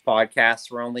Coast Preps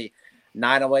podcast. We're only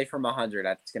 9 away from 100.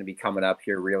 That's going to be coming up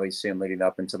here really soon, leading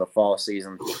up into the fall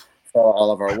season. Follow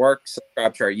all of our work.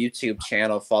 Subscribe to our YouTube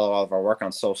channel. Follow all of our work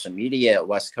on social media at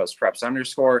West Coast Preps _. And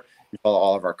follow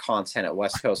all of our content at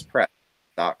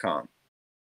westcoastpreps.com.